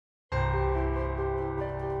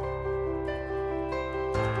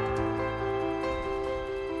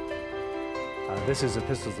This is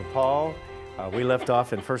Epistles of Paul. We left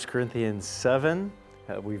off in 1 Corinthians 7.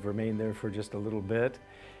 We've remained there for just a little bit.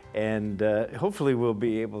 And hopefully we'll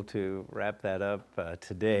be able to wrap that up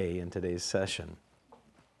today in today's session.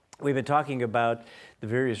 We've been talking about the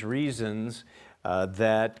various reasons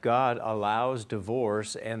that God allows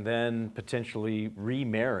divorce and then potentially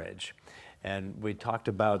remarriage. And we talked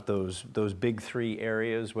about those big three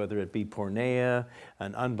areas, whether it be porneia,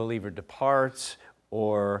 an unbeliever departs,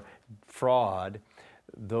 or fraud.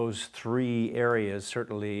 Those three areas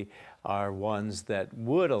certainly are ones that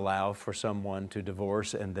would allow for someone to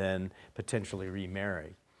divorce and then potentially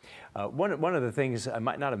remarry. One of the things I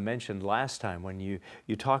might not have mentioned last time when you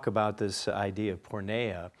talk about this idea of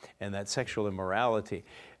porneia and that sexual immorality,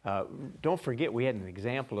 don't forget we had an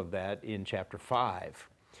example of that in chapter 5.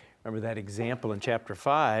 Remember that example in chapter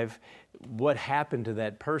 5, what happened to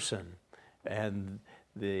that person and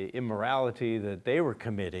the immorality that they were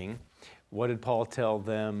committing. What did Paul tell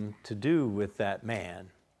them to do with that man?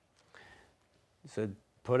 He said,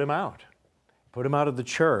 put him out of the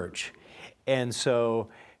church. And so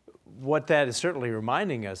what that is certainly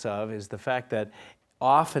reminding us of is the fact that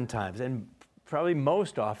oftentimes, and probably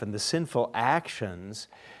most often, the sinful actions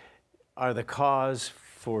are the cause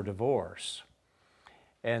for divorce.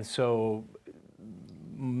 And so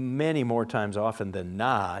many more times often than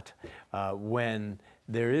not, when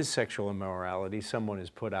there is sexual immorality, someone is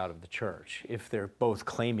put out of the church if they're both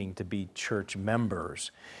claiming to be church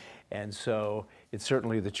members. And so it's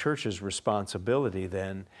certainly the church's responsibility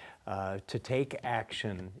then to take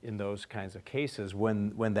action in those kinds of cases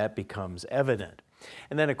when that becomes evident.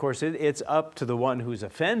 And then, of course, it's up to the one who's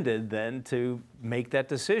offended then to make that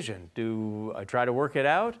decision. Do I try to work it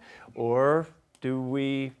out, or do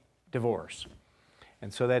we divorce?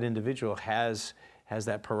 And so that individual has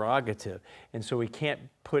that prerogative. And so we can't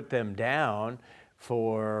put them down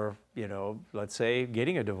for, let's say,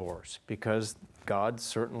 getting a divorce, because God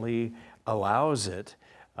certainly allows it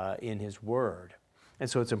in His Word. And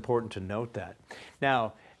so it's important to note that.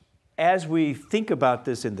 Now, as we think about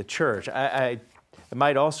this in the church, I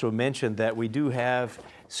might also mention that we do have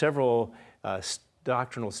several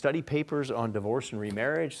doctrinal study papers on divorce and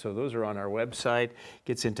remarriage. So those are on our website.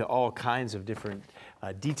 Gets into all kinds of different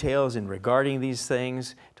details in regarding these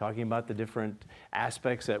things, talking about the different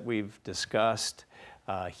aspects that we've discussed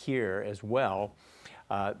here as well.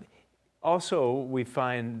 Also, we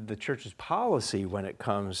find the church's policy when it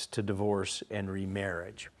comes to divorce and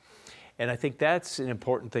remarriage. And I think that's an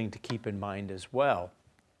important thing to keep in mind as well.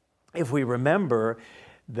 If we remember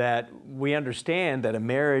that we understand that a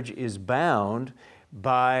marriage is bound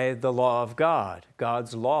by the law of God.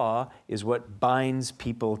 God's law is what binds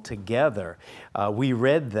people together. We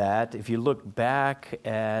read that. If you look back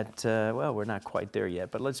at, well, we're not quite there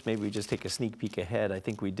yet, but let's maybe just take a sneak peek ahead. I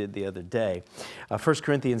think we did the other day. 1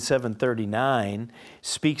 Corinthians 7:39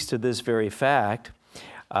 speaks to this very fact,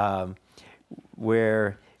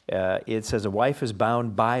 where it says, a wife is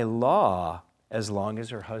bound by law as long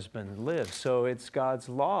as her husband lives. So it's God's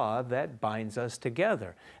law that binds us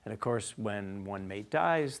together. And of course, when one mate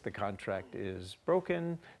dies, the contract is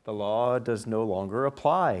broken. The law does no longer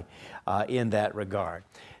apply in that regard.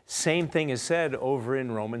 Same thing is said over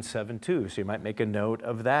in Romans 7:2, so you might make a note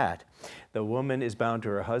of that. The woman is bound to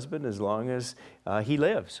her husband as long as he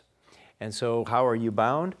lives. And so how are you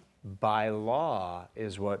bound? By law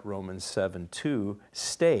is what Romans 7:2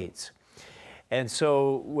 states. And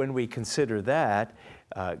so when we consider that,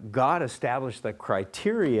 God established the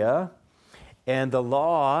criteria and the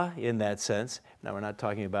law in that sense. Now, we're not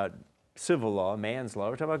talking about civil law, man's law.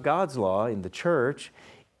 We're talking about God's law in the church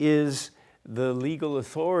is the legal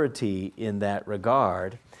authority in that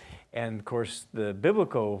regard. And of course, the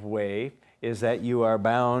biblical way is that you are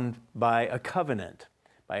bound by a covenant,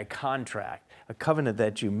 by a contract, a covenant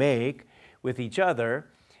that you make with each other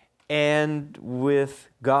and with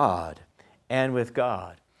God.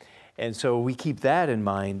 And so we keep that in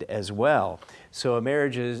mind as well. So a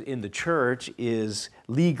marriage in the church is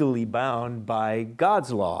legally bound by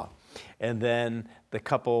God's law. And then the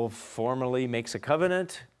couple formally makes a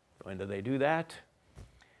covenant. When do they do that?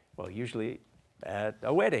 Well, usually at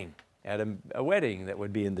a wedding, a wedding that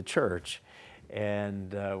would be in the church.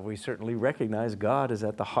 And we certainly recognize God is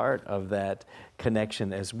at the heart of that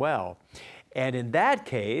connection as well. And in that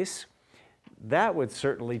case, that would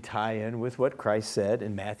certainly tie in with what Christ said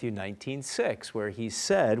in Matthew 19:6, where He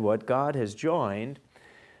said, what God has joined,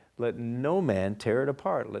 let no man tear it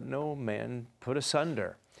apart. Let no man put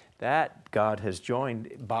asunder. That God has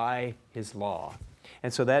joined by His law.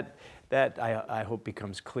 And so that I hope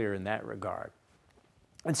becomes clear in that regard.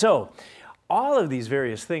 And so all of these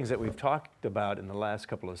various things that we've talked about in the last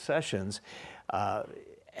couple of sessions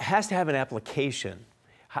has to have an application.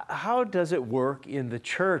 How does it work in the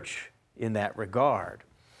church in that regard?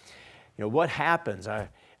 You know, what happens? I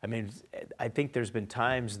mean, I think there's been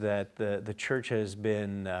times that the church has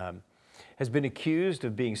been accused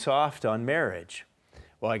of being soft on marriage.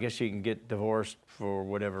 Well, I guess you can get divorced for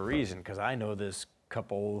whatever reason, because I know this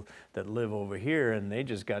couple that live over here and they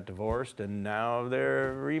just got divorced and now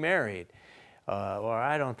they're remarried. Or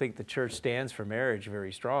I don't think the church stands for marriage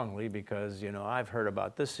very strongly because, you know, I've heard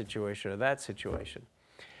about this situation or that situation.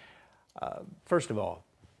 First of all,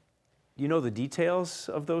 you know the details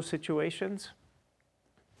of those situations?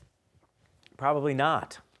 Probably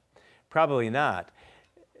not. Probably not.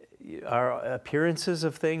 Are appearances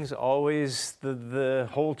of things always the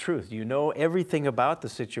whole truth? You know everything about the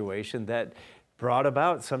situation that brought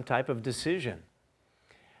about some type of decision.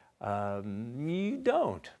 You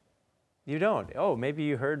don't. You don't. Oh, maybe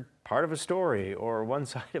you heard part of a story or one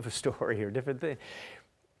side of a story or different things.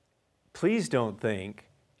 Please don't think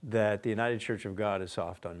that the United Church of God is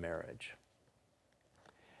soft on marriage.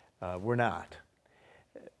 We're not.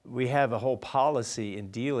 We have a whole policy in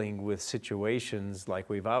dealing with situations like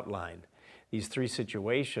we've outlined. These three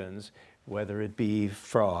situations, whether it be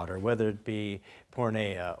fraud or whether it be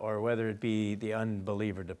porneia or whether it be the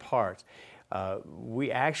unbeliever departs,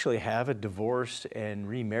 we actually have a divorce and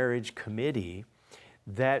remarriage committee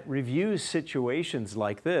that reviews situations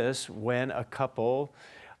like this when a couple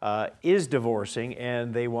is divorcing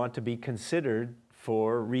and they want to be considered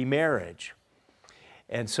for remarriage.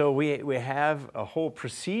 And so we have a whole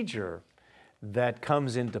procedure that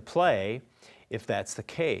comes into play if that's the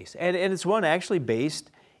case. And it's one actually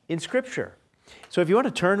based in Scripture. So if you want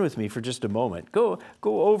to turn with me for just a moment, go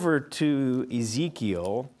over to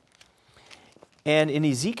Ezekiel. And in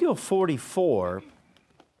Ezekiel 44,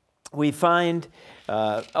 we find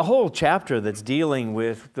a whole chapter that's dealing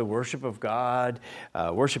with the worship of God,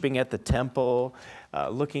 worshiping at the temple,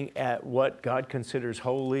 looking at what God considers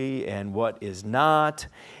holy and what is not.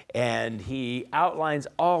 And he outlines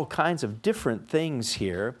all kinds of different things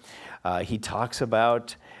here. He talks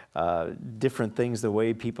about different things, the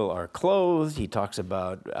way people are clothed. He talks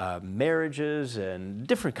about marriages, and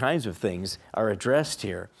different kinds of things are addressed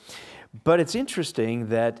here. But it's interesting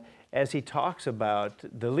that as he talks about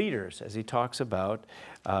the leaders, as he talks about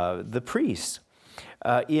the priests,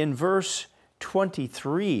 in verse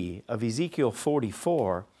 23 of Ezekiel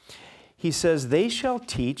 44, he says, "They shall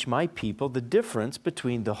teach my people the difference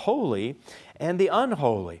between the holy and the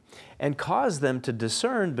unholy, and cause them to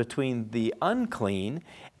discern between the unclean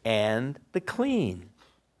and the clean.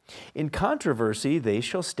 In controversy they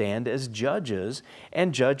shall stand as judges,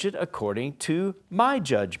 and judge it according to my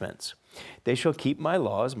judgments. They shall keep my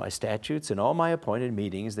laws, my statutes, and all my appointed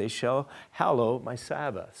meetings. They shall hallow my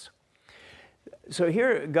Sabbaths." So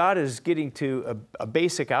here God is getting to a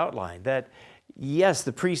basic outline that, yes,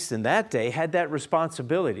 the priests in that day had that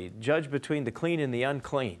responsibility to judge between the clean and the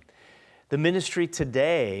unclean. The ministry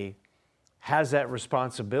today has that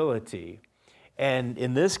responsibility. And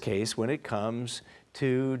in this case, when it comes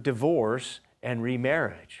to divorce and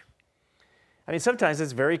remarriage, I mean, sometimes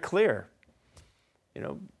it's very clear. You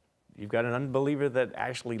know, you've got an unbeliever that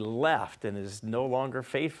actually left and is no longer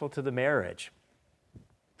faithful to the marriage.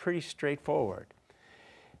 Pretty straightforward.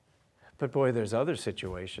 But boy, there's other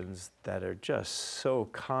situations that are just so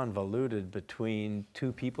convoluted between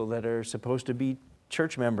two people that are supposed to be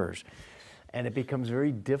church members. And it becomes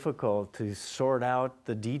very difficult to sort out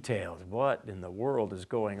the details. What in the world is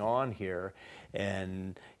going on here?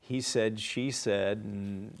 And he said, she said,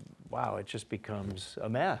 and wow, it just becomes a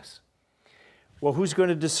mess. Well, who's going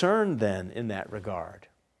to discern then in that regard?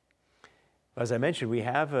 As I mentioned, we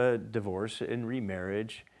have a divorce and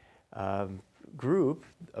remarriage group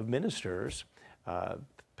of ministers,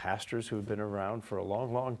 pastors who have been around for a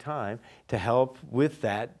long, long time to help with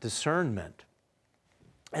that discernment.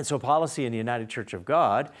 And so policy in the United Church of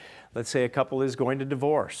God, let's say a couple is going to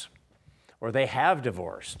divorce, or they have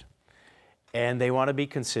divorced, and they want to be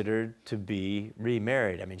considered to be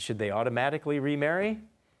remarried. I mean, should they automatically remarry?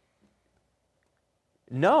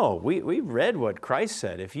 No, we read what Christ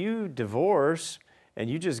said. If you divorce and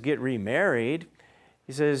you just get remarried,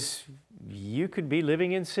 he says, you could be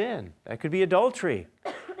living in sin. That could be adultery,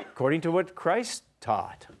 according to what Christ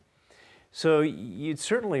taught. So you'd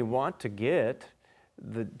certainly want to get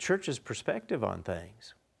the church's perspective on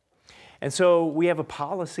things. And so we have a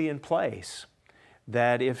policy in place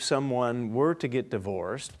that if someone were to get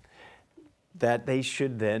divorced, that they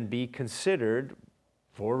should then be considered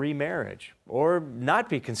for remarriage or not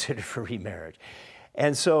be considered for remarriage.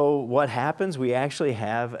 And so what happens, we actually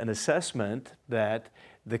have an assessment that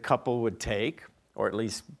the couple would take, or at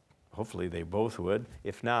least hopefully they both would.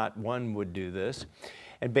 If not, one would do this,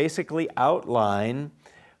 and basically outline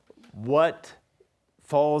what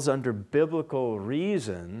falls under biblical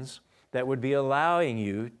reasons that would be allowing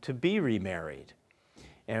you to be remarried.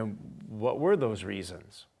 And what were those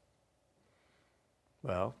reasons?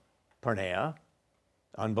 Well, porneia,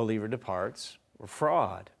 unbeliever departs, or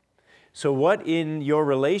fraud. So what in your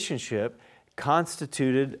relationship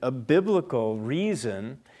constituted a biblical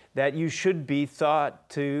reason that you should be thought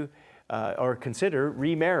to or consider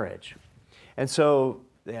remarriage? And so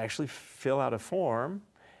they actually fill out a form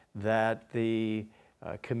that the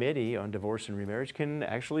Committee on Divorce and Remarriage can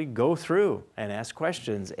actually go through and ask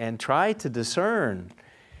questions and try to discern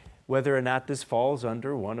whether or not this falls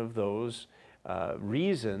under one of those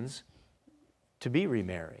reasons to be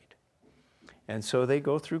remarried. And so they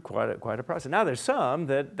go through quite a process. Now there's some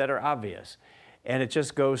that are obvious, and it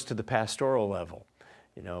just goes to the pastoral level.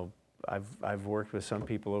 You know, I've worked with some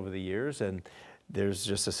people over the years, and there's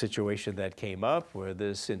just a situation that came up where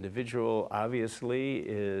this individual obviously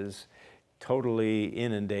is totally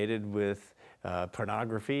inundated with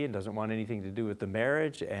pornography and doesn't want anything to do with the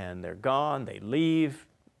marriage, and they're gone, they leave,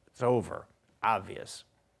 it's over, obvious.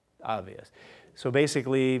 So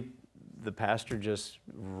basically, the pastor just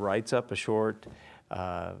writes up a short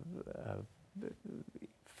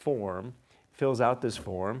form, fills out this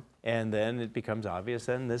form, and then it becomes obvious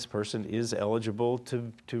then this person is eligible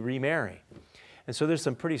to remarry. And so there's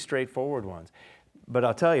some pretty straightforward ones. But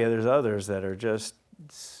I'll tell you, there's others that are just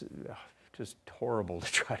horrible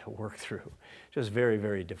to try to work through, just very,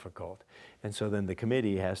 very difficult. And so then the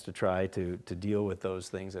committee has to try to deal with those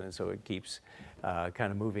things, and so it keeps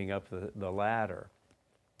kind of moving up the ladder.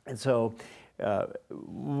 And so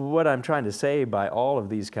what I'm trying to say by all of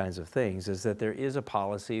these kinds of things is that there is a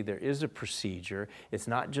policy, there is a procedure. It's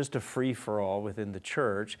not just a free-for-all within the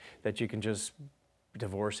church that you can just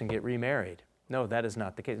divorce and get remarried. No, that is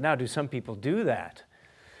not the case. Now, do some people do that?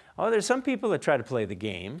 Oh, there's some people that try to play the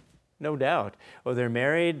game, no doubt. Oh, they're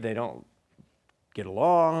married, they don't get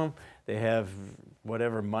along, they have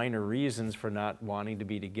whatever minor reasons for not wanting to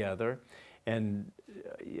be together. And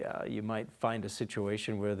yeah, you might find a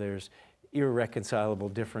situation where there's irreconcilable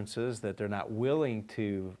differences that they're not willing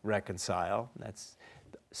to reconcile. That's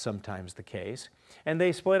sometimes the case. And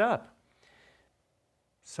they split up.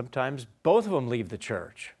 Sometimes both of them leave the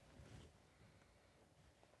church.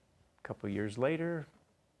 A couple years later,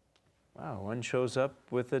 wow, one shows up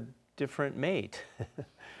with a different mate.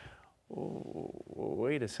 Oh,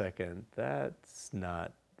 wait a second, that's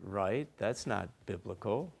not right. That's not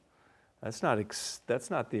biblical. That's not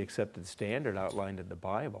the accepted standard outlined in the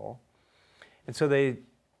Bible. And so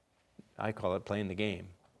I call it playing the game.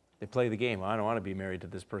 They play the game. Well, I don't want to be married to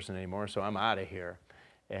this person anymore, so I'm out of here.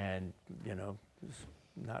 And, you know, there's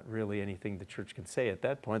not really anything the church can say at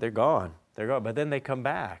that point. They're gone. They're gone. But then they come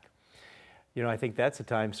back. You know, I think that's a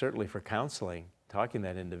time certainly for counseling, talking to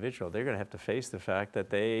that individual. They're going to have to face the fact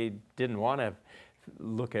that they didn't want to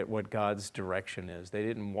look at what God's direction is. They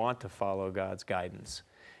didn't want to follow God's guidance.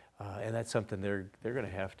 And that's something they're going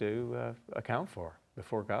to have to account for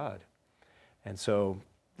before God. And so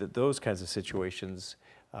those kinds of situations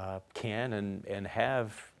can and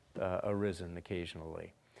have arisen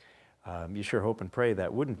occasionally. You sure hope and pray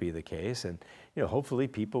that wouldn't be the case, and you know, hopefully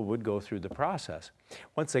people would go through the process.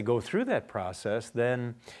 Once they go through that process,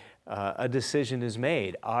 then a decision is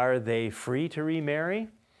made. Are they free to remarry?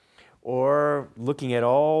 Or looking at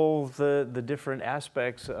all the different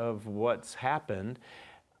aspects of what's happened,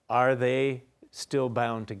 are they still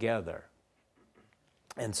bound together?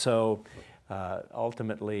 And so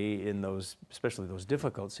ultimately in those, especially those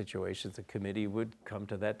difficult situations, the committee would come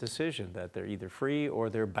to that decision that they're either free or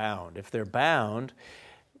they're bound. If they're bound,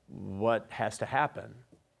 what has to happen?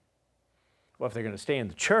 Well, if they're going to stay in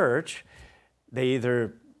the church, they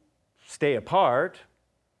either stay apart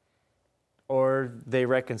or they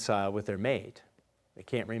reconcile with their mate. They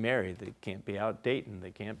can't remarry. They can't be out dating.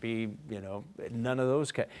 They can't be, you know, none of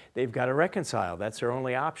those. They've got to reconcile. That's their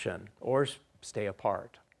only option. Or stay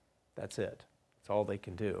apart. That's it. That's all they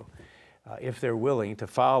can do. If they're willing to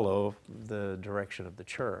follow the direction of the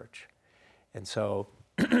church. And so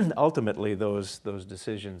ultimately those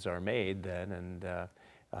decisions are made then, and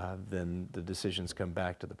then the decisions come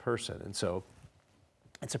back to the person. And so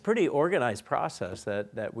it's a pretty organized process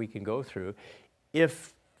that we can go through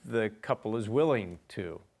if the couple is willing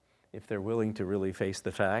to, if they're willing to really face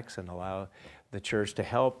the facts and allow the church to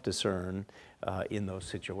help discern in those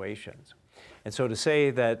situations. And so to say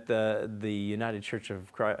that the United Church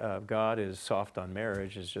of God is soft on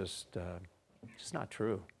marriage is just It's just not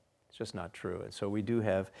true. It's just not true. And so we do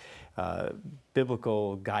have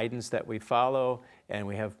biblical guidance that we follow, and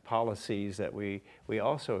we have policies that we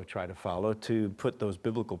also try to follow to put those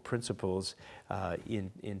biblical principles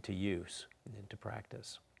into use, into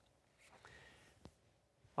practice.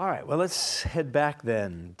 All right, well, let's head back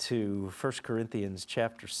then to 1 Corinthians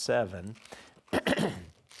chapter 7.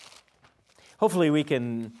 Hopefully we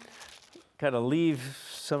can kind of leave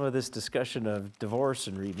some of this discussion of divorce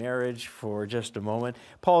and remarriage for just a moment.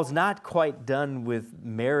 Paul's not quite done with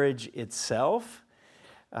marriage itself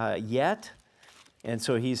yet, and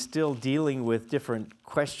so he's still dealing with different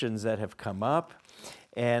questions that have come up.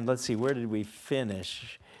 And let's see, where did we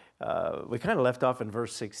finish? We kind of left off in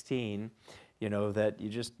verse 16, that you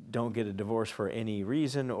just don't get a divorce for any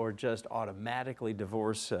reason or just automatically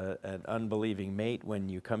divorce an unbelieving mate when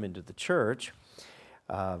you come into the church.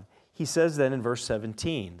 He says then in verse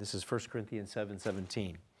 17, this is 1 Corinthians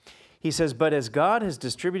 7:17. He says, "But as God has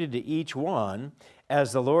distributed to each one,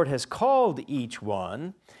 as the Lord has called each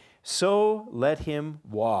one, so let him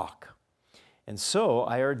walk. And so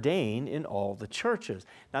I ordain in all the churches."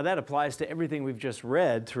 Now that applies to everything we've just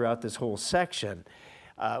read throughout this whole section.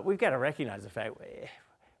 We've got to recognize the fact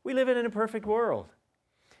we live in an imperfect world.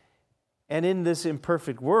 And in this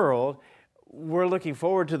imperfect world, we're looking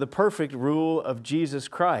forward to the perfect rule of Jesus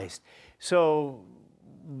Christ. So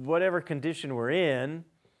whatever condition we're in,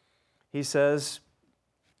 he says,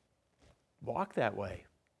 walk that way.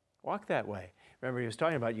 Walk that way. Remember, he was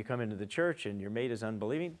talking about you come into the church and your mate is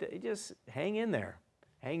unbelieving. Just hang in there.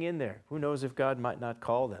 Hang in there. Who knows if God might not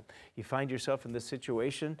call them. You find yourself in this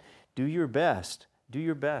situation, do your best. Do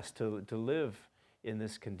your best to live in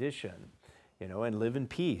this condition, and live in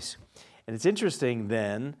peace. And it's interesting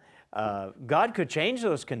then, God could change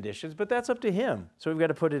those conditions, but that's up to him. So we've got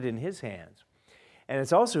to put it in his hands. And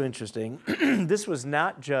it's also interesting, this was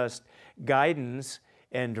not just guidance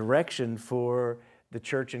and direction for the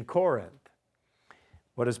church in Corinth.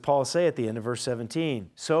 What does Paul say at the end of verse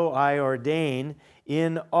 17? "So I ordain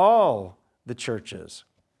in all the churches."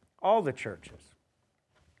 All the churches.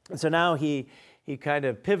 And so now he kind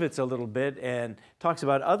of pivots a little bit and talks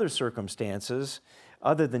about other circumstances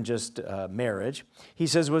other than just marriage. He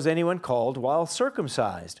says, "Was anyone called while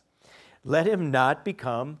circumcised? Let him not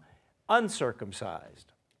become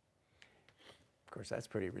uncircumcised." Of course, that's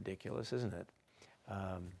pretty ridiculous, isn't it?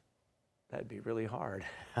 That'd be really hard.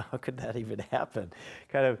 How could that even happen?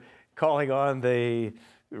 Kind of calling on the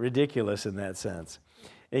ridiculous in that sense.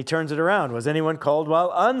 And he turns it around. "Was anyone called while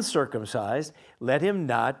uncircumcised? Let him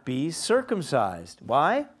not be circumcised."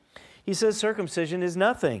 Why? He says circumcision is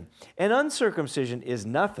nothing, and uncircumcision is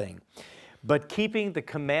nothing, but keeping the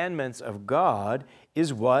commandments of God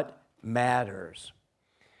is what matters.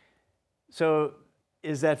 So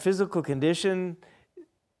is that physical condition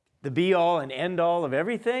the be-all and end-all of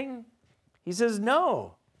everything? He says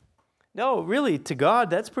no. No, really, to God,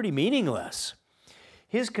 that's pretty meaningless.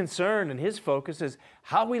 His concern and his focus is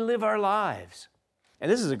how we live our lives.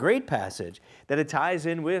 And this is a great passage that it ties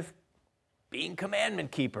in with being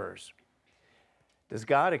commandment keepers. Does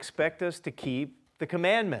God expect us to keep the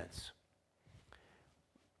commandments?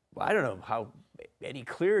 Well, I don't know how any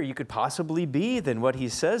clearer you could possibly be than what he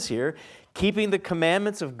says here. Keeping the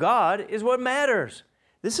commandments of God is what matters.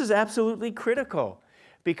 This is absolutely critical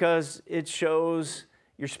because it shows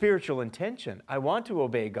your spiritual intention. I want to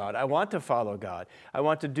obey God. I want to follow God. I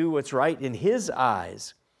want to do what's right in his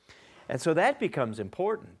eyes. And so that becomes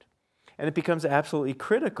important. And it becomes absolutely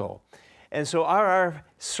critical. And so are our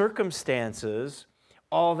circumstances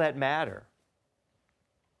all that matter?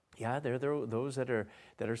 Yeah, there are those that are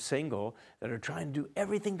single, that are trying to do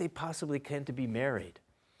everything they possibly can to be married.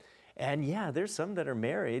 And yeah, there's some that are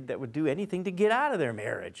married that would do anything to get out of their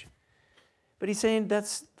marriage. But he's saying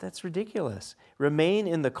that's ridiculous. Remain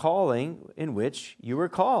in the calling in which you were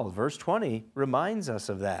called. Verse 20 reminds us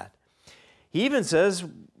of that. He even says,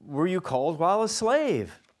 "Were you called while a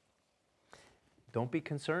slave?" Don't be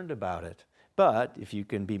concerned about it. But if you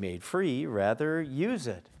can be made free, rather use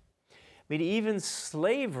it. I mean, even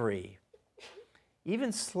slavery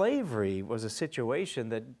was a situation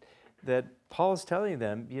that Paul's telling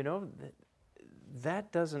them,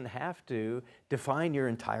 that doesn't have to define your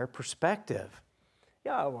entire perspective.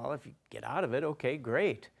 Yeah, well, if you get out of it, okay,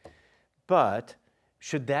 great. But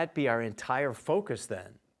should that be our entire focus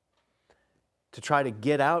then? To try to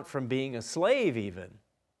get out from being a slave even?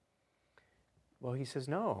 Well, he says,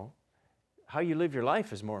 no. How you live your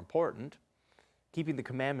life is more important. Keeping the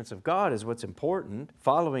commandments of God is what's important.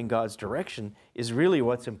 Following God's direction is really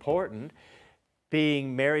what's important.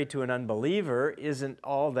 Being married to an unbeliever isn't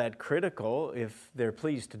all that critical if they're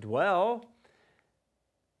pleased to dwell.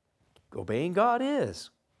 obeying God is.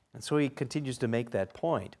 And so he continues to make that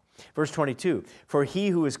point. Verse 22, for he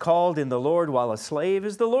who is called in the Lord while a slave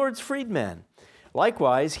is the Lord's freedman.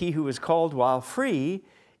 Likewise, he who is called while free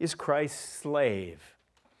is Christ's slave.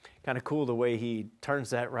 Kind of cool the way he turns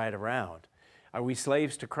that right around. Are we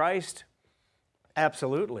slaves to Christ?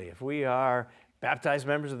 Absolutely. If we are baptized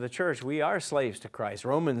members of the church, we are slaves to Christ.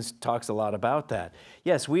 Romans talks a lot about that.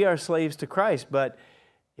 Yes, we are slaves to Christ, but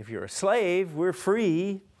if you're a slave, we're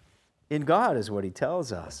free in God, is what he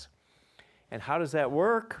tells us. And how does that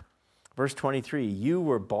work? Verse 23, you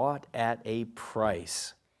were bought at a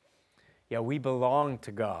price. Yeah, we belong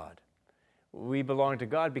to God. We belong to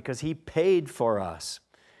God because he paid for us.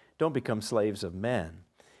 Don't become slaves of men.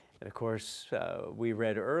 And of course, we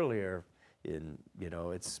read earlier,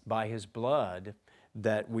 it's by his blood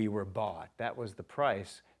that we were bought. That was the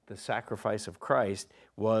price. The sacrifice of Christ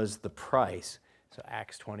was the price. So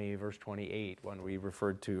Acts 20, verse 28, one we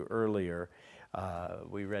referred to earlier,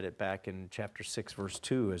 we read it back in chapter 6, verse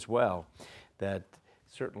 2 as well, that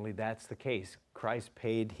certainly that's the case. Christ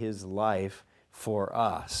paid his life for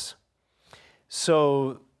us.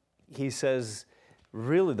 So he says,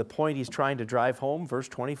 really the point he's trying to drive home, verse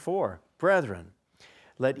 24, brethren,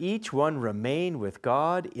 let each one remain with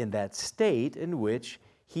God in that state in which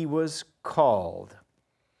he was called.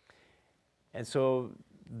 And so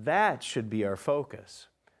that should be our focus.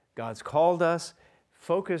 God's called us.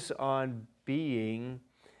 Focus on being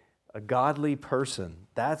a godly person.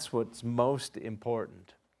 That's what's most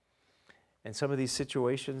important. And some of these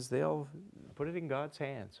situations, they'll put it in God's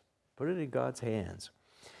hands. Put it in God's hands.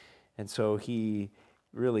 And so he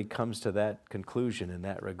really comes to that conclusion in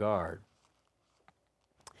that regard.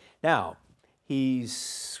 Now, he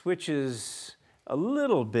switches a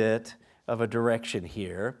little bit of a direction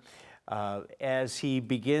here as he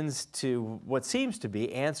begins to, what seems to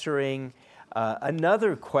be, answering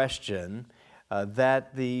another question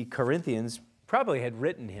that the Corinthians probably had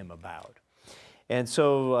written him about. And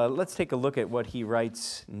so let's take a look at what he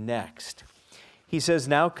writes next. He says,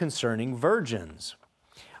 now concerning virgins,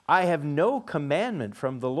 I have no commandment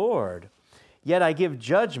from the Lord, yet I give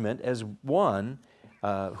judgment as one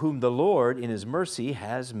whom the Lord in his mercy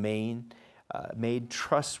has made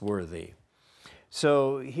trustworthy.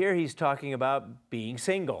 So here he's talking about being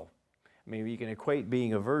single. I mean, you can equate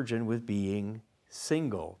being a virgin with being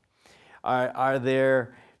single. Are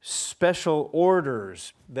there special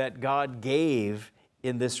orders that God gave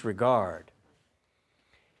in this regard?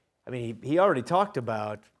 I mean, he already talked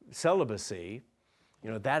about celibacy.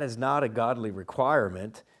 That is not a godly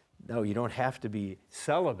requirement. No, you don't have to be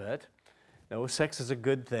celibate. No, sex is a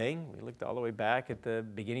good thing. We looked all the way back at the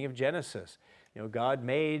beginning of Genesis. God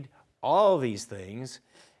made all these things,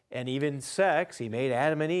 and even sex. He made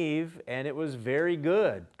Adam and Eve, and it was very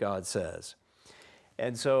good, God says.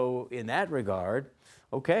 And so in that regard,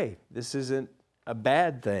 okay, this isn't a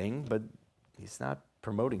bad thing, but he's not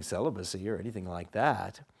promoting celibacy or anything like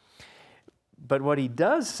that. But what he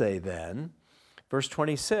does say then, verse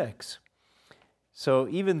 26, so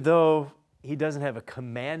even though he doesn't have a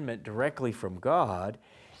commandment directly from God,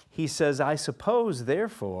 he says, I suppose,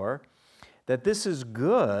 therefore, that this is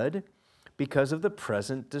good because of the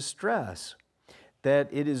present distress, that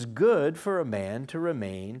it is good for a man to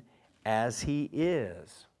remain as he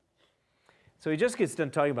is. So he just gets done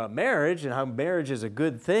talking about marriage and how marriage is a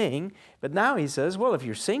good thing, but now he says, well, if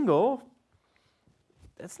you're single,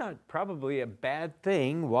 that's not probably a bad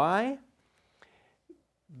thing. Why?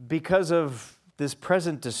 Because of this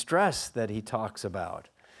present distress that he talks about.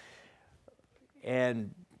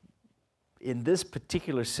 And in this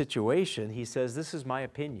particular situation, he says, this is my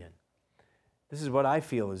opinion. This is what I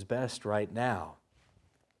feel is best right now.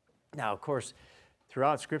 Now, of course,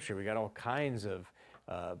 throughout Scripture, we got all kinds of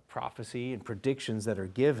prophecy and predictions that are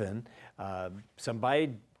given. Some by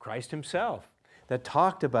Christ himself that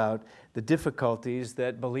talked about the difficulties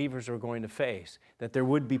that believers are going to face, that there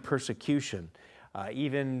would be persecution.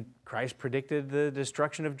 Even Christ predicted the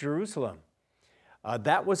destruction of Jerusalem.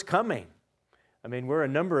 That was coming. I mean, we're a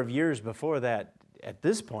number of years before that at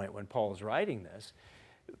this point when Paul is writing this,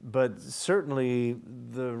 but certainly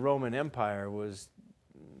the Roman Empire was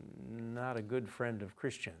not a good friend of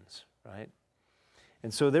Christians, right?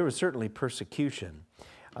 And so there was certainly persecution.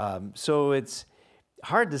 So it's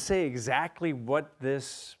hard to say exactly what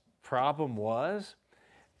this problem was,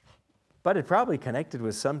 but it probably connected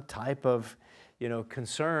with some type of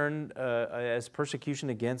concern as persecution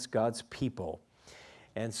against God's people.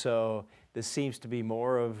 And so this seems to be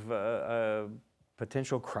more of a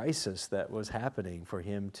potential crisis that was happening for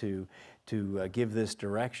him to give this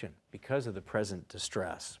direction because of the present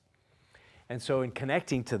distress. And so in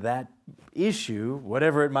connecting to that issue,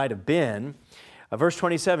 whatever it might have been, verse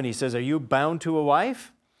 27, he says, are you bound to a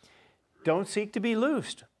wife? Don't seek to be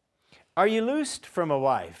loosed. Are you loosed from a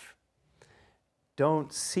wife?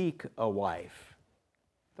 Don't seek a wife.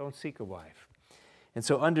 Don't seek a wife. And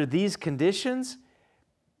so under these conditions,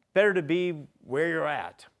 better to be where you're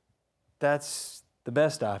at. That's the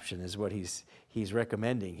best option, is what he's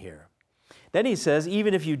recommending here. Then he says,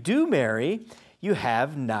 even if you do marry, you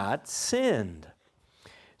have not sinned.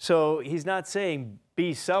 So he's not saying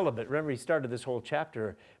be celibate. Remember, he started this whole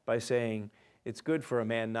chapter by saying it's good for a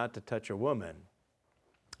man not to touch a woman.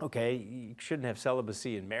 Okay, you shouldn't have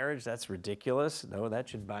celibacy in marriage. That's ridiculous. No, that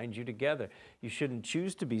should bind you together. You shouldn't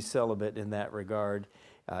choose to be celibate in that regard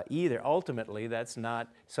either. Ultimately, that's not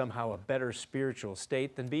somehow a better spiritual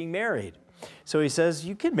state than being married. So he says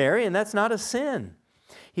you can marry, and that's not a sin.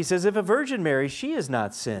 He says if a virgin marries, she has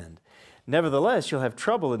not sinned. Nevertheless, you'll have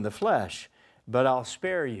trouble in the flesh, but I'll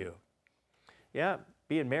spare you. Yeah,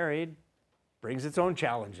 being married brings its own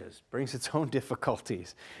challenges, brings its own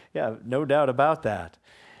difficulties. Yeah, no doubt about that.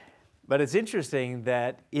 But it's interesting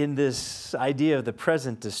that in this idea of the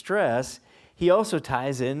present distress, he also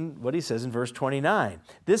ties in what he says in verse 29.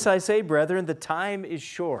 This I say, brethren, the time is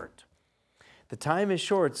short. The time is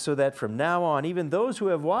short, so that from now on, even those who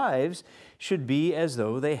have wives should be as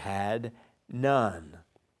though they had none.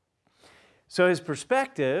 So his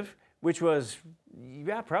perspective, which was,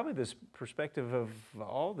 probably this perspective of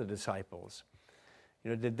all the disciples,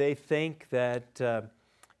 did they think that,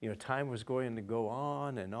 time was going to go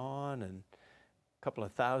on, and a couple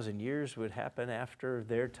of thousand years would happen after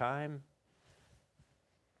their time?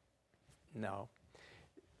 No.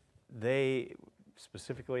 They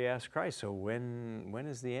specifically asked Christ, so when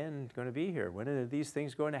is the end going to be here? When are these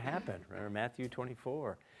things going to happen? Remember Matthew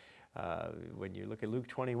 24. When you look at Luke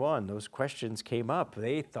 21, those questions came up.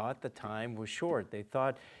 They thought the time was short. They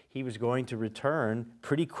thought he was going to return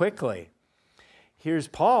pretty quickly. Here's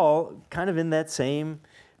Paul kind of in that same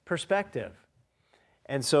perspective.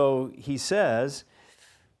 And so he says,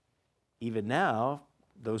 even now,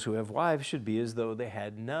 those who have wives should be as though they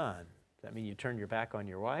had none. Does that mean you turn your back on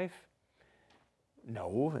your wife?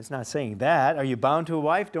 No, it's not saying that. Are you bound to a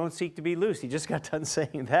wife? Don't seek to be loosed. He just got done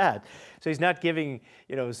saying that. So he's not giving,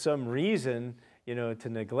 some reason, to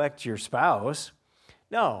neglect your spouse.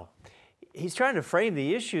 No, he's trying to frame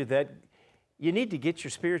the issue that you need to get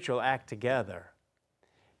your spiritual act together.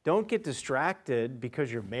 Don't get distracted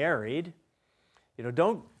because you're married.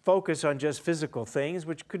 Don't focus on just physical things,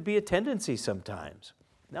 which could be a tendency sometimes.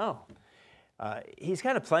 No. He's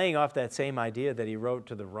kind of playing off that same idea that he wrote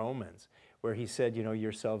to the Romans, where he said,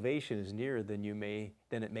 your salvation is nearer than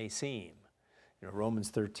it may seem. Romans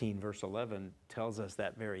 13, verse 11 tells us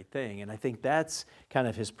that very thing. And I think that's kind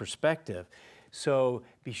of his perspective. So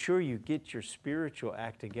be sure you get your spiritual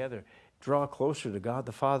act together. Draw closer to God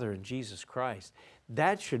the Father and Jesus Christ.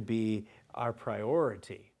 That should be our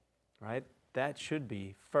priority, right? That should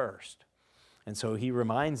be first. And so he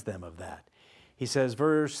reminds them of that. He says,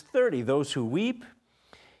 verse 30, those who weep,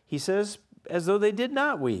 he says, as though they did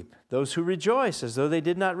not weep. Those who rejoice, as though they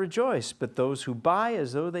did not rejoice. But those who buy,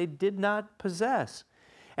 as though they did not possess.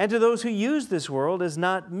 And to those who use this world, as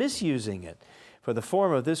not misusing it. For the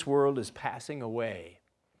form of this world is passing away.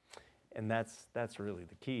 And that's really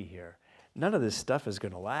the key here. None of this stuff is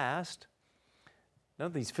going to last. None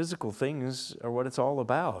of these physical things are what it's all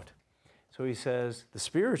about. So he says, the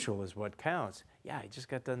spiritual is what counts. Yeah, I just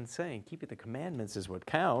got done saying, keeping the commandments is what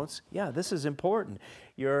counts. Yeah, this is important.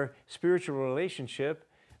 Your spiritual relationship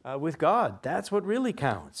with God, that's what really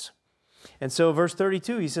counts. And so verse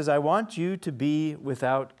 32, he says, I want you to be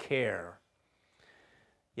without care.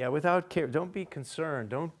 Yeah, without care. Don't be concerned.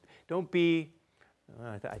 Don't be,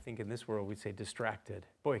 I think in this world we'd say distracted.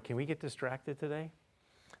 Boy, can we get distracted today?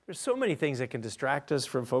 There's so many things that can distract us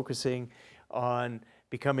from focusing on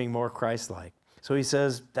becoming more Christ-like. So he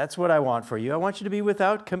says, that's what I want for you. I want you to be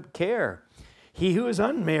without care. He who is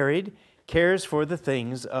unmarried cares for the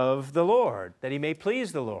things of the Lord, that he may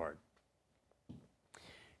please the Lord.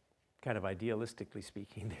 Kind of idealistically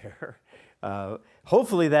speaking there.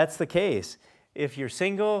 Hopefully that's the case. If you're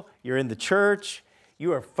single, you're in the church,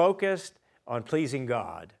 you are focused on pleasing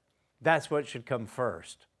God. That's what should come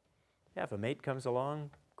first. Yeah, if a mate comes along,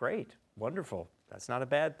 great, wonderful. That's not a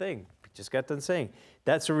bad thing. Just got done saying,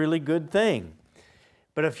 that's a really good thing.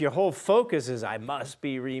 But if your whole focus is, I must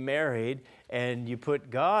be remarried, and you put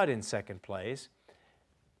God in second place,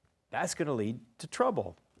 that's going to lead to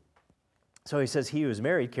trouble. So he says, he who is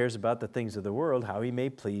married cares about the things of the world, how he may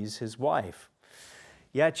please his wife.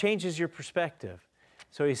 Yeah, it changes your perspective.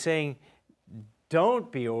 So he's saying,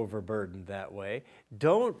 Don't be overburdened that way.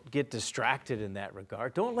 Don't get distracted in that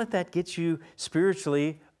regard. Don't let that get you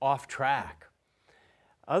spiritually off track.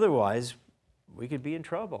 Otherwise, we could be in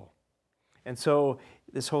trouble. And so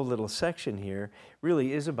this whole little section here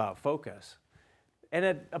really is about focus. And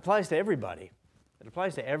it applies to everybody. It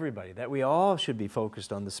applies to everybody, that we all should be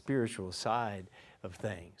focused on the spiritual side of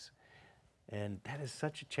things. And that is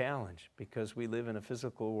such a challenge because we live in a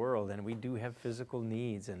physical world and we do have physical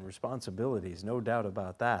needs and responsibilities, no doubt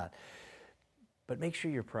about that. But make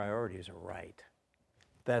sure your priorities are right.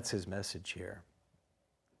 That's his message here.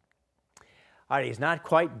 All right, he's not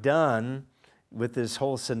quite done with this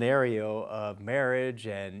whole scenario of marriage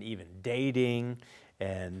and even dating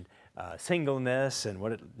and singleness and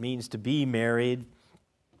what it means to be married.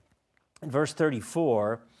 In verse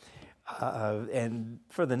 34, and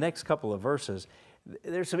for the next couple of verses,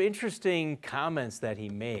 there's some interesting comments that he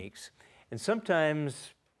makes, and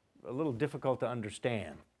sometimes a little difficult to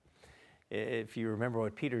understand. If you remember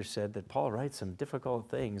what Peter said, that Paul writes some difficult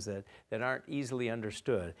things that aren't easily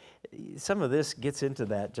understood. Some of this gets into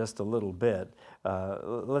that just a little bit.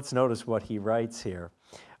 Let's notice what he writes here.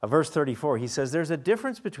 Verse 34, he says, there's a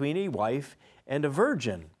difference between a wife and a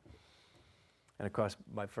virgin. And of course,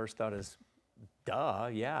 my first thought is, duh,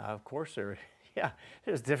 yeah, of course there's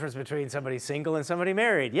a difference between somebody single and somebody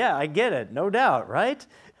married. Yeah, I get it, no doubt, right?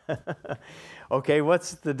 Okay,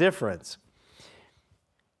 what's the difference?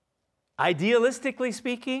 Idealistically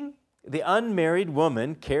speaking, the unmarried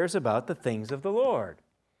woman cares about the things of the Lord.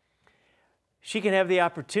 She can have the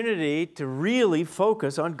opportunity to really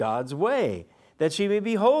focus on God's way, that she may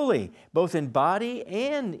be holy, both in body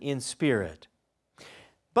and in spirit.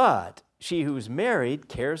 But she who's married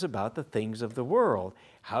cares about the things of the world,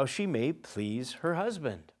 how she may please her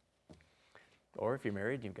husband. Or if you're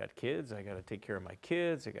married, you've got kids, I got to take care of my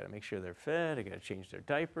kids, I got to make sure they're fed, I got to change their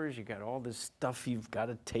diapers, you got all this stuff you've got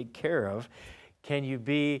to take care of. Can you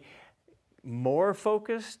be more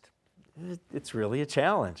focused? It's really a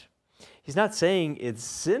challenge. He's not saying it's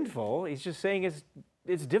sinful, he's just saying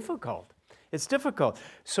it's difficult. It's difficult.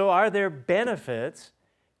 So are there benefits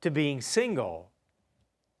to being single?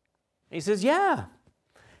 He says, yeah.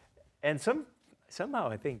 And somehow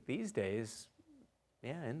I think these days,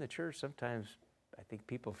 in the church, sometimes I think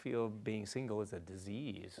people feel being single is a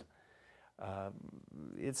disease.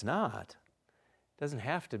 It's not. It doesn't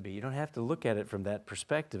have to be. You don't have to look at it from that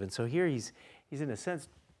perspective. And so here he's in a sense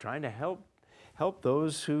trying to help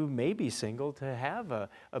those who may be single to have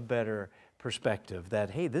a better perspective that,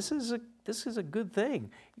 hey, this is a good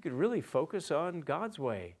thing. You could really focus on God's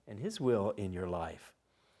way and His will in your life.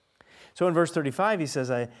 So in verse 35, he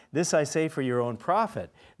says, this I say for your own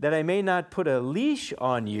profit, that I may not put a leash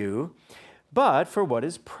on you, but for what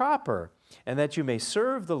is proper, and that you may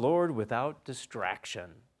serve the Lord without distraction.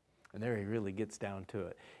 And there he really gets down to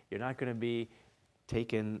it. You're not going to be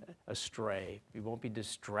taken astray. You won't be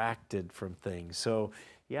distracted from things. So,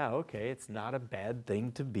 okay, it's not a bad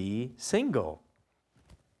thing to be single.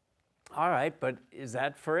 All right, but is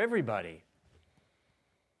that for everybody?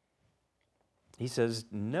 He says,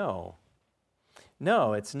 no.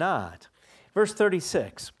 No, it's not. Verse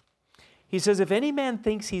 36, he says, if any man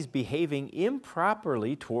thinks he's behaving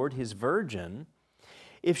improperly toward his virgin,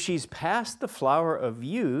 if she's past the flower of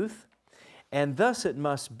youth, and thus it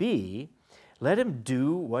must be, let him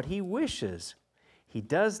do what he wishes. He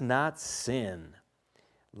does not sin.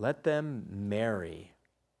 Let them marry.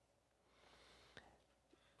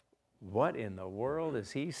 What in the world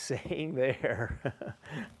is he saying there?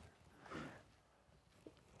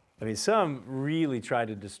 I mean, some really try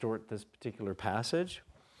to distort this particular passage.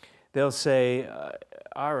 They'll say,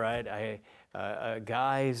 all right,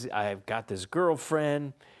 guys, I've got this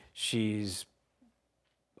girlfriend. She's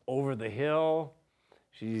over the hill.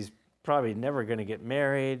 She's probably never going to get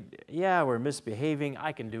married. Yeah, we're misbehaving.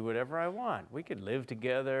 I can do whatever I want. We could live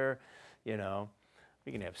together,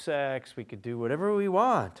 we can have sex. We could do whatever we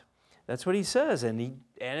want. That's what he says, and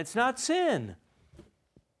it's not sin.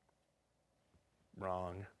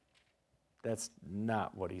 Wrong. That's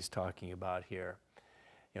not what he's talking about here.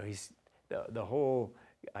 The whole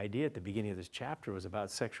idea at the beginning of this chapter was about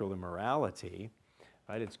sexual immorality.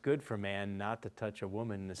 Right? It's good for man not to touch a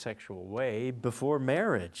woman in a sexual way before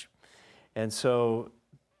marriage. And so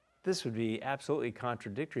this would be absolutely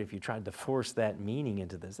contradictory if you tried to force that meaning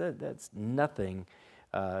into this. That's nothing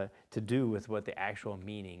to do with what the actual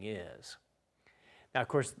meaning is. Now, of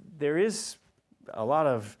course, there is a lot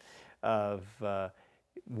of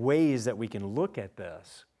ways that we can look at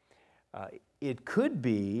this. It could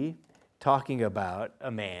be talking about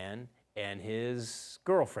a man and his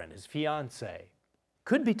girlfriend, his fiancée.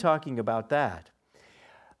 Could be talking about that.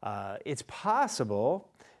 It's possible,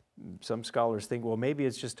 some scholars think, well, maybe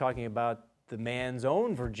it's just talking about the man's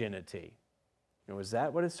own virginity. Is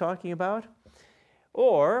that what it's talking about?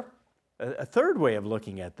 Or a third way of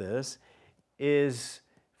looking at this is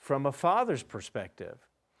from a father's perspective,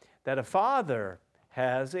 that a father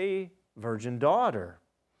has a virgin daughter.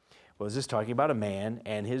 Well, is this talking about a man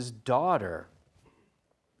and his daughter?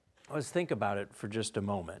 Let's think about it for just a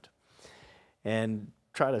moment and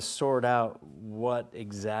try to sort out what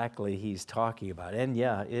exactly he's talking about. And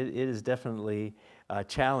yeah, it is definitely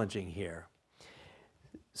challenging here.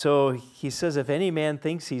 So he says, if any man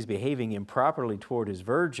thinks he's behaving improperly toward his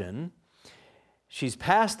virgin, she's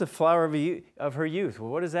past the flower of her youth. Well,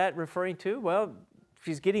 what is that referring to? Well,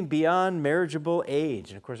 she's getting beyond marriageable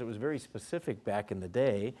age. And of course, it was very specific back in the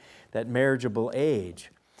day, that marriageable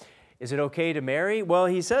age. Is it okay to marry? Well,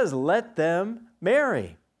 he says, let them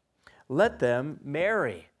marry. Let them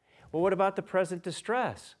marry. Well, what about the present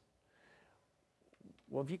distress?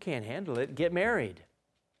 Well, if you can't handle it, get married.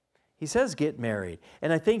 He says get married.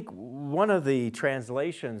 And I think one of the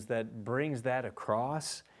translations that brings that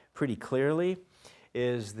across pretty clearly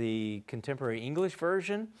is the contemporary English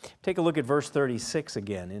version. Take a look at verse 36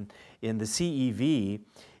 again. In the CEV,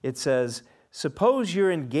 it says, suppose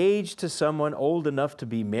you're engaged to someone old enough to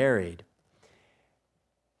be married.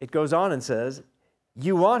 It goes on and says,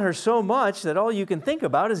 you want her so much that all you can think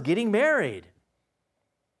about is getting married.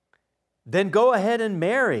 Then go ahead and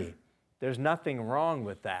marry. There's nothing wrong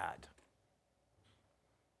with that.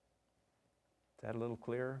 Is that a little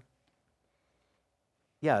clearer?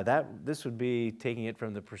 Yeah, this would be taking it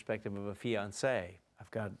from the perspective of a fiancé. I've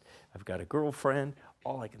got a girlfriend.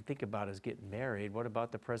 All I can think about is getting married. What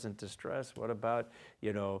about the present distress? What about,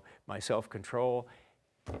 my self-control?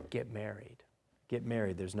 Get married. Get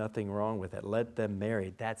married. There's nothing wrong with it. Let them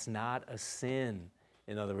marry. That's not a sin.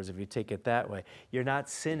 In other words, if you take it that way, you're not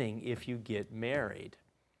sinning if you get married.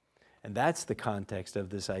 And that's the context of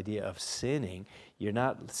this idea of sinning. You're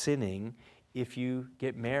not sinning if you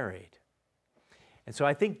get married. And so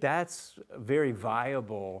I think that's a very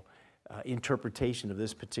viable interpretation of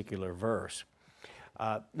this particular verse.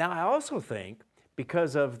 Now, I also think,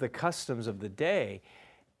 because of the customs of the day,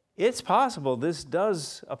 it's possible this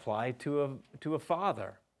does apply to a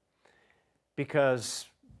father, because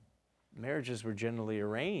marriages were generally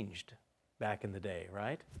arranged back in the day,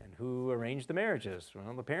 right? And who arranged the marriages?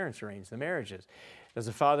 Well, the parents arranged the marriages. Does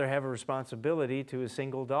a father have a responsibility to his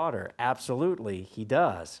single daughter? Absolutely, he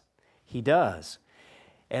does. He does.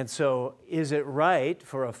 And so is it right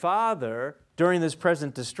for a father during this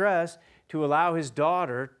present distress to allow his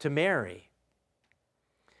daughter to marry?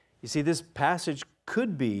 You see, this passage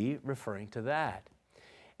could be referring to that.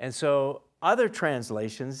 And so other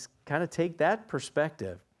translations kind of take that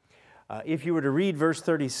perspective. If you were to read verse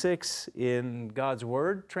 36 in God's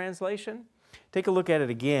Word translation, take a look at it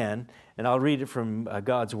again, and I'll read it from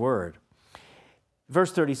God's Word.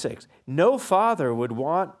 Verse 36, no father would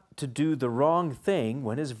want to do the wrong thing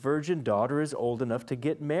when his virgin daughter is old enough to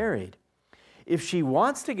get married. If she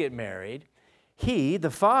wants to get married, he,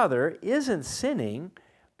 the father, isn't sinning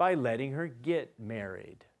by letting her get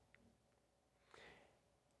married.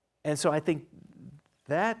 And so I think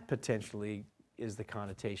that potentially is the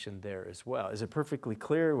connotation there as well. Is it perfectly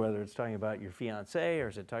clear whether it's talking about your fiancé or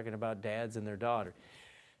is it talking about dads and their daughter?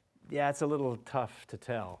 Yeah, it's a little tough to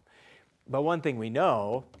tell. But one thing we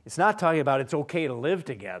know, it's not talking about it's okay to live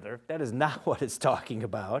together. That is not what it's talking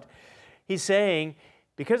about. He's saying,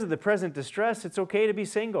 because of the present distress, it's okay to be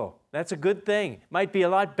single. That's a good thing. Might be a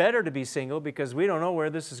lot better to be single because we don't know where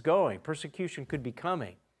this is going. Persecution could be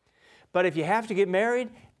coming. But if you have to get married,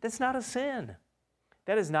 that's not a sin.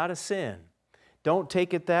 That is not a sin. Don't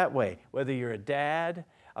take it that way. Whether you're a dad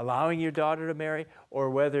allowing your daughter to marry or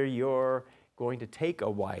whether you're going to take a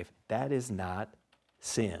wife, that is not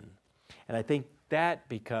sin. And I think that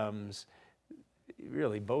becomes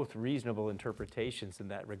really both reasonable interpretations in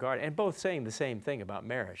that regard, and both saying the same thing about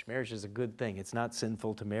marriage. Marriage is a good thing. It's not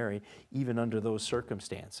sinful to marry, even under those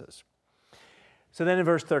circumstances. So then in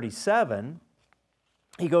verse 37,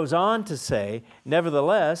 he goes on to say,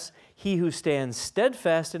 nevertheless, he who stands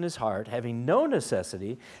steadfast in his heart, having no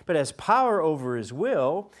necessity, but has power over his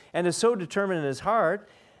will, and is so determined in his heart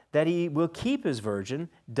that he will keep his virgin,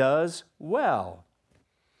 does well.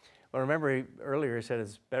 Well, remember earlier he said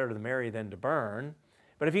it's better to marry than to burn.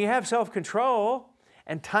 But if you have self-control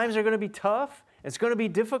and times are going to be tough, it's going to be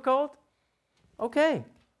difficult, okay.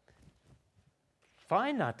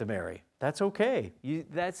 Fine not to marry. That's okay.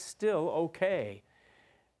 That's still okay.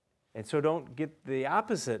 And so don't get the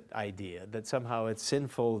opposite idea that somehow it's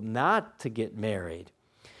sinful not to get married.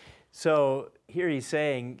 So here he's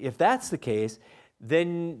saying, if that's the case,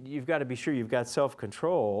 then you've got to be sure you've got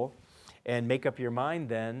self-control and make up your mind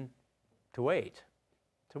then to wait,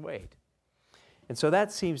 And so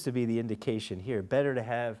that seems to be the indication here. Better to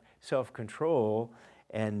have self-control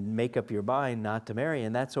and make up your mind not to marry,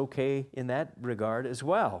 and that's okay in that regard as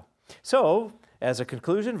well. So, as a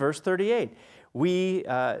conclusion, verse 38,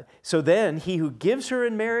 so then he who gives her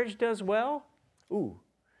in marriage does well. Ooh,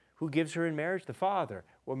 who gives her in marriage? The father.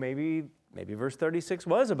 Well, maybe verse 36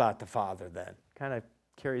 was about the father then. Kind of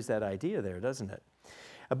carries that idea there, doesn't it?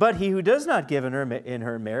 But he who does not give in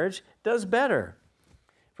her marriage does better.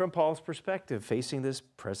 From Paul's perspective, facing this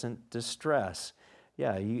present distress,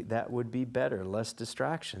 yeah, that would be better, less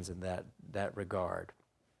distractions in that regard.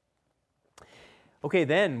 Okay,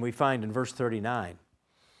 then we find in verse 39,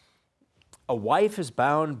 a wife is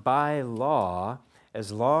bound by law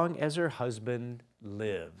as long as her husband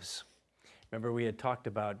lives. Remember we had talked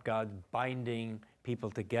about God binding people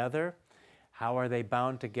together. How are they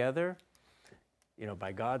bound together? You know,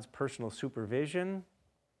 by God's personal supervision?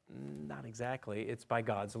 Not exactly. It's by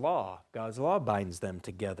God's law. God's law binds them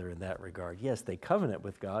together in that regard. Yes, they covenant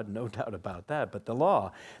with God, no doubt about that, but the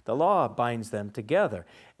law binds them together.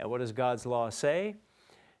 And what does God's law say?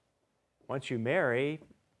 Once you marry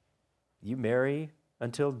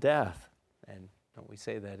until death. And don't we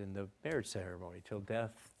say that in the marriage ceremony? Till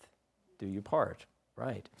death do you part,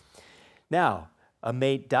 right? Now, a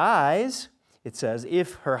mate dies. It says,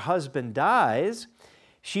 if her husband dies,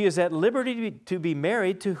 she is at liberty to be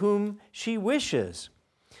married to whom she wishes,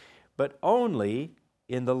 but only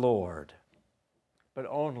in the Lord. But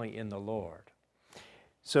only in the Lord.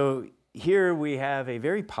 So here we have a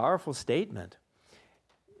very powerful statement.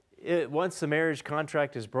 Once the marriage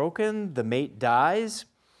contract is broken, the mate dies,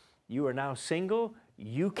 you are now single,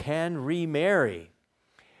 you can remarry.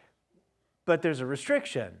 But there's a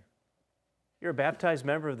restriction. You're a baptized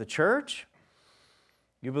member of the church.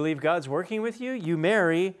 You believe God's working with you. You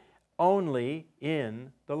marry only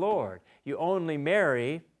in the Lord. You only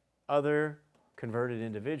marry other converted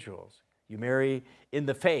individuals. You marry in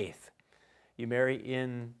the faith. You marry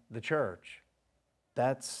in the church.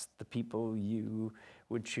 That's the people you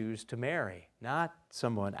would choose to marry, not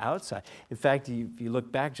someone outside. In fact, if you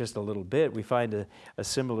look back just a little bit, we find a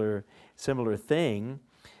similar thing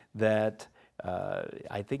that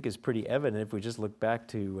I think is pretty evident if we just look back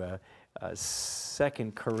to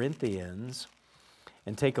 2 Corinthians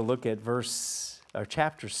and take a look at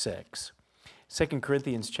chapter 6. 2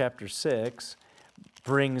 Corinthians chapter 6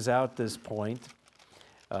 brings out this point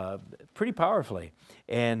pretty powerfully.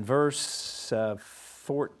 And verse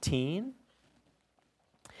 14,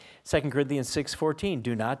 2 Corinthians 6:14,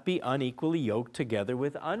 do not be unequally yoked together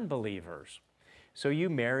with unbelievers. So you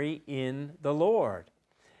marry in the Lord.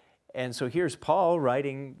 And so here's Paul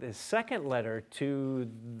writing the second letter to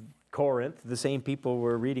Corinth, the same people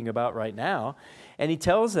we're reading about right now, and he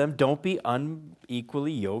tells them, don't be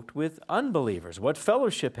unequally yoked with unbelievers. What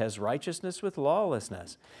fellowship has righteousness with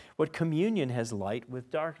lawlessness? What communion has light with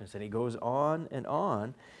darkness? And he goes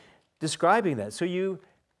on describing that. So you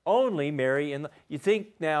only marry in you think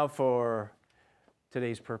now for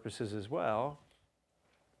today's purposes as well,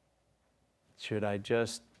 should I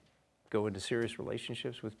just go into serious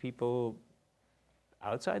relationships with people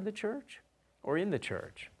outside the church or in the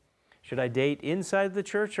church? Should I date inside the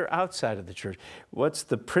church or outside of the church? What's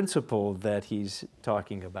the principle that he's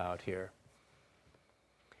talking about here?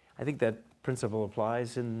 I think that principle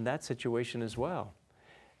applies in that situation as well.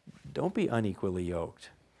 Don't be unequally yoked,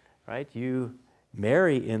 right? You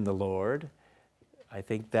marry in the Lord. I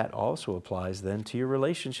think that also applies then to your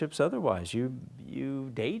relationships otherwise.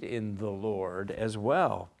 You date in the Lord as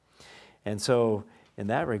well. And so in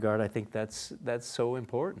that regard, I think that's so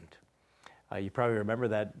important. You probably remember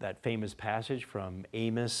that famous passage from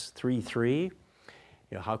Amos 3:3.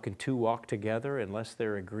 You know, how can two walk together unless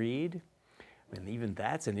they're agreed? And even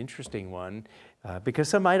that's an interesting one because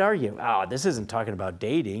some might argue, this isn't talking about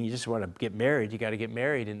dating. You just want to get married. You got to get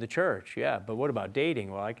married in the church. Yeah, but what about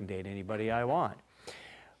dating? Well, I can date anybody I want.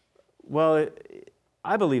 Well,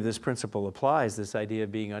 I believe this principle applies, this idea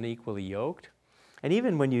of being unequally yoked. And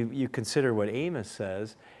even when you consider what Amos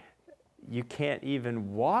says, you can't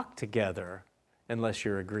even walk together unless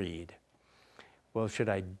you're agreed. Well, should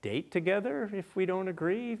I date together if we don't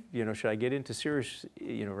agree? You know, should I get into serious,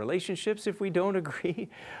 relationships if we don't agree?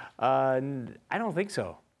 I don't think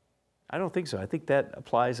so. I don't think so. I think that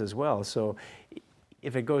applies as well. So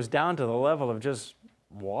if it goes down to the level of just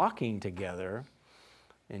walking together,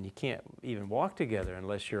 and you can't even walk together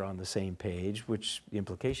unless you're on the same page, which the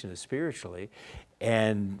implication is spiritually,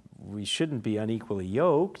 and we shouldn't be unequally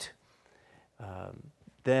yoked,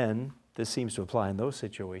 then this seems to apply in those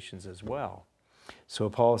situations as well. So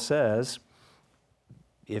Paul says,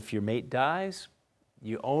 if your mate dies,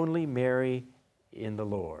 you only marry in the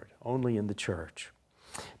Lord, only in the church.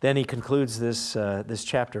 Then he concludes this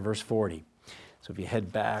chapter, verse 40. So if you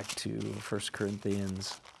head back to 1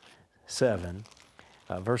 Corinthians 7,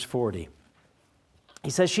 verse 40. He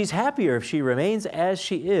says, she's happier if she remains as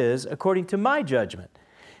she is, according to my judgment.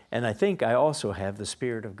 And I think I also have the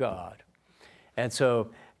Spirit of God. And so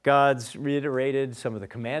God's reiterated some of the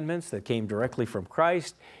commandments that came directly from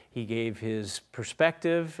Christ. He gave his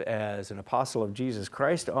perspective as an apostle of Jesus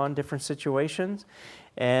Christ on different situations,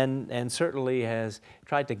 and certainly has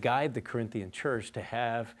tried to guide the Corinthian church to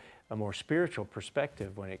have a more spiritual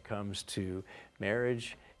perspective when it comes to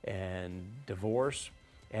marriage and divorce,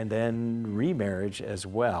 and then remarriage as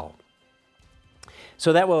well.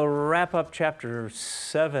 So that will wrap up chapter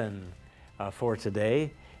 7 for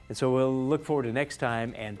today. And so we'll look forward to next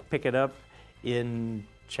time and pick it up in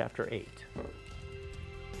chapter 8.